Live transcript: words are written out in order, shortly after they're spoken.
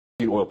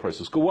seen oil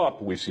prices go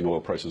up, we've seen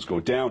oil prices go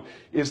down.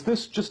 Is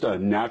this just a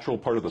natural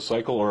part of the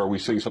cycle, or are we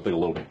seeing something a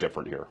little bit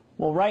different here?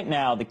 Well, right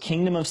now, the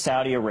Kingdom of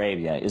Saudi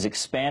Arabia is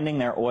expanding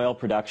their oil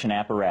production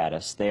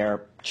apparatus.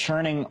 They're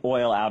churning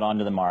oil out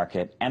onto the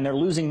market, and they're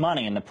losing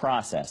money in the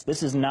process.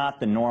 This is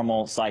not the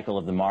normal cycle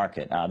of the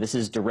market. This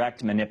is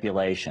direct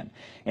manipulation.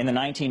 In the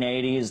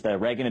 1980s, the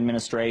Reagan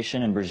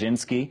administration and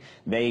Brzezinski,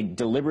 they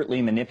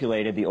deliberately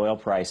manipulated the oil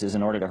prices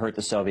in order to hurt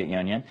the Soviet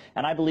Union.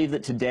 And I believe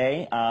that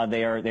today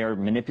they are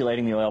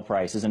manipulating the oil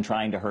prices and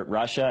trying to hurt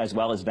Russia as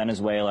well as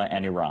Venezuela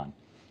and Iran.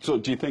 So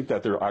do you think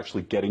that they're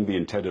actually getting the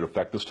intended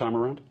effect this time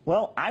around?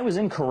 Well, I was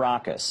in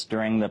Caracas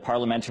during the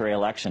parliamentary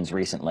elections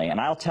recently,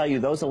 and I'll tell you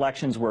those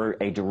elections were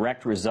a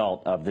direct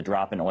result of the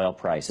drop in oil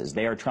prices.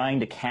 They are trying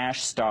to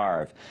cash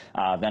starve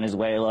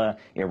Venezuela,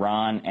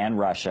 Iran, and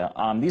Russia.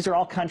 These are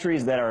all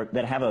countries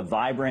that have a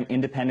vibrant,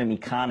 independent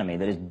economy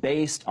that is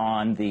based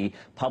on the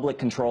public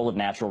control of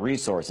natural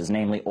resources,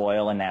 namely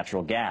oil and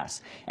natural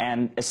gas.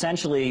 And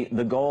essentially,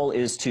 the goal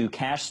is to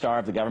cash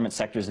starve the government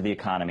sectors of the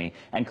economy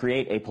and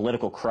create a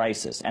political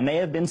crisis. And they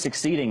have been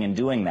succeeding in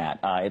doing that,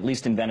 at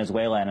least in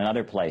Venezuela and in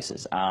other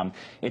places.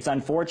 It's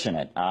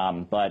unfortunate,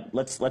 but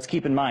let's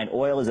keep in mind,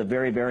 oil is a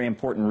very, very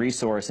important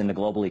resource in the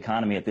global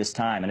economy at this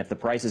time. And if the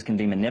prices can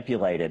be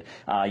manipulated,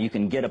 you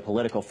can get a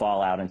political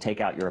fallout and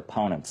take out your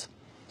opponents.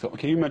 So,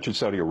 okay, you mentioned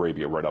Saudi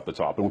Arabia right off the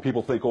top. And when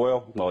people think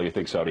oil, well, you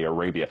think Saudi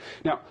Arabia.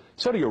 Now,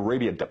 Saudi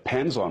Arabia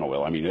depends on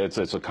oil. I mean, it's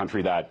a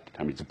country that,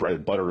 its bread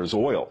and butter is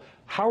oil.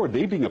 How are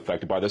they being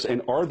affected by this?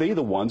 And are they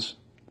the ones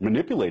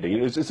manipulating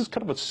it? Is this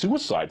kind of a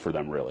suicide for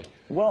them, really?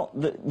 Well,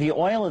 the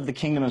oil of the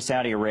Kingdom of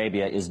Saudi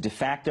Arabia is de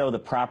facto the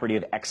property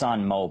of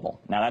ExxonMobil.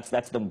 Now,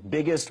 that's the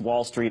biggest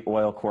Wall Street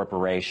oil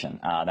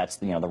corporation. That's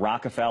the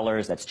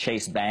Rockefellers, that's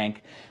Chase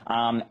Bank,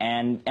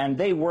 and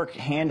they work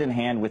hand in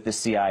hand with the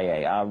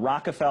CIA.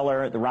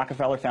 The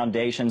Rockefeller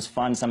Foundations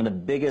fund some of the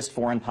biggest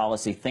foreign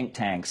policy think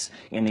tanks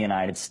in the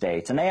United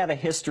States, and they have a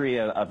history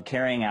of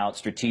carrying out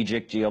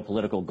strategic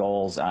geopolitical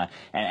goals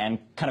and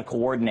kind of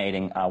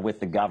coordinating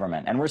with the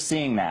government. And we're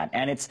seeing that.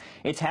 And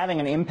it's having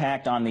an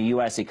impact on the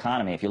U.S.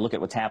 economy if you look at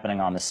what's happening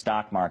on the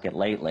stock market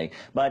lately.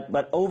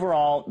 But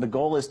overall, the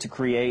goal is to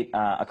create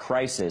a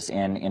crisis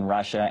in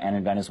Russia and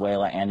in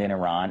Venezuela and in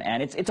Iran.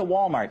 And it's a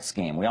Walmart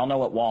scheme. We all know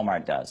what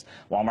Walmart does.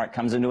 Walmart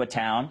comes into a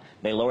town,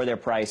 they lower their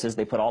prices,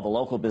 they put all the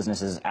local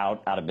businesses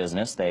out of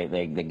business,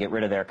 they get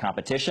rid of their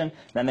competition,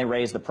 then they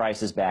raise the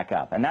prices back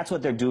up. And that's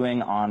what they're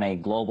doing on a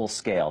global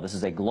scale. This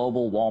is a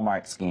global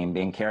Walmart scheme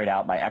being carried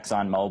out by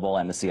ExxonMobil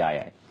and the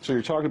CIA. So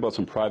you're talking about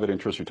some private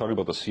interests, you're talking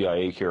about the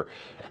CIA here.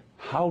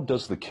 How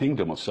does the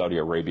Kingdom of Saudi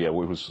Arabia,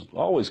 which was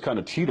always kind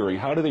of teetering,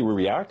 how do they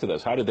react to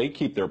this? How do they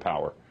keep their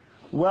power?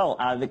 Well,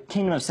 the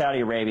Kingdom of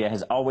Saudi Arabia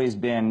has always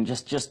been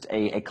just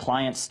a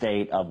client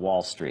state of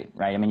Wall Street,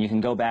 right? I mean, you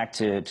can go back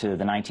to the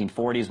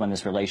 1940s when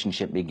this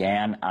relationship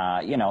began.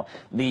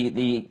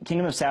 The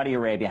Kingdom of Saudi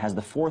Arabia has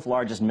the fourth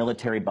largest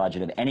military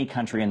budget of any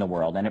country in the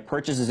world, and it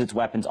purchases its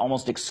weapons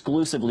almost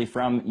exclusively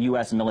from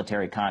U.S.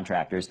 military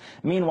contractors.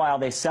 Meanwhile,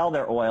 they sell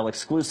their oil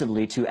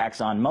exclusively to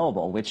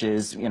ExxonMobil, which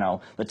is,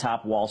 the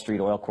top Wall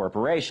Street oil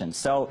corporation.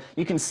 So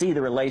you can see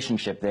the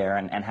relationship there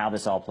and how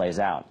this all plays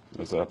out.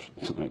 That's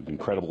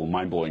incredible,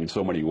 mind-blowing in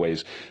so many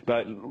ways.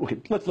 But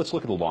let's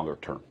look at the longer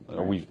term.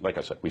 Like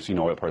I said, we've seen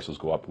oil prices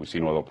go up, we've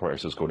seen oil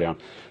prices go down.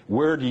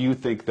 Where do you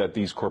think that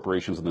these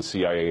corporations and the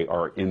CIA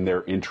are in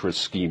their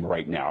interest scheme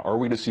right now? Are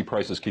we going to see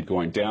prices keep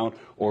going down,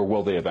 or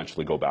will they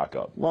eventually go back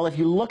up? Well, if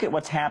you look at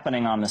what's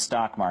happening on the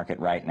stock market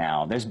right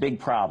now, there's big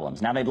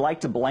problems. Now, they'd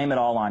like to blame it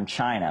all on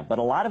China, but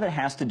a lot of it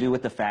has to do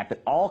with the fact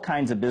that all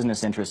kinds of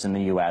business interests in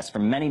the U.S.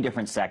 from many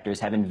different sectors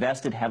have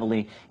invested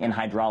heavily in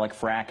hydraulic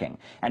fracking.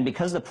 And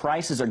because the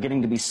prices are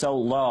getting to be so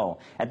low,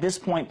 at this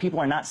point, people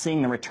are not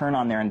seeing the return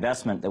on their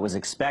investment that was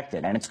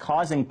expected, and it's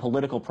causing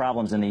political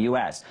problems in the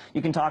U.S.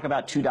 You can talk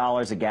about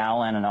 $2 a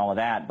gallon and all of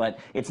that, but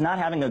it's not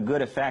having a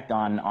good effect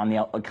on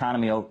the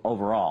economy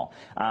overall.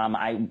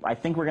 I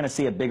think we're going to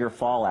see a bigger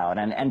fallout,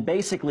 and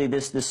basically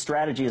this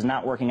strategy is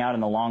not working out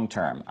in the long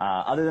term.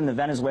 Other than the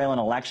Venezuelan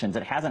elections,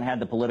 it hasn't had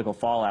the political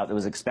fallout that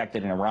was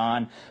expected in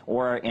Iran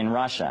or in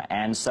Russia,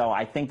 and so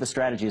I think the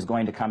strategy is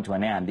going to come to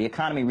an end. The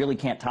economy really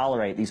can't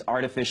tolerate these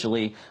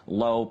artificially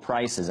low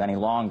prices any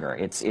longer.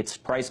 It's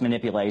price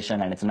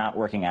manipulation, and it's not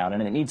working out,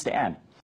 and it needs to end.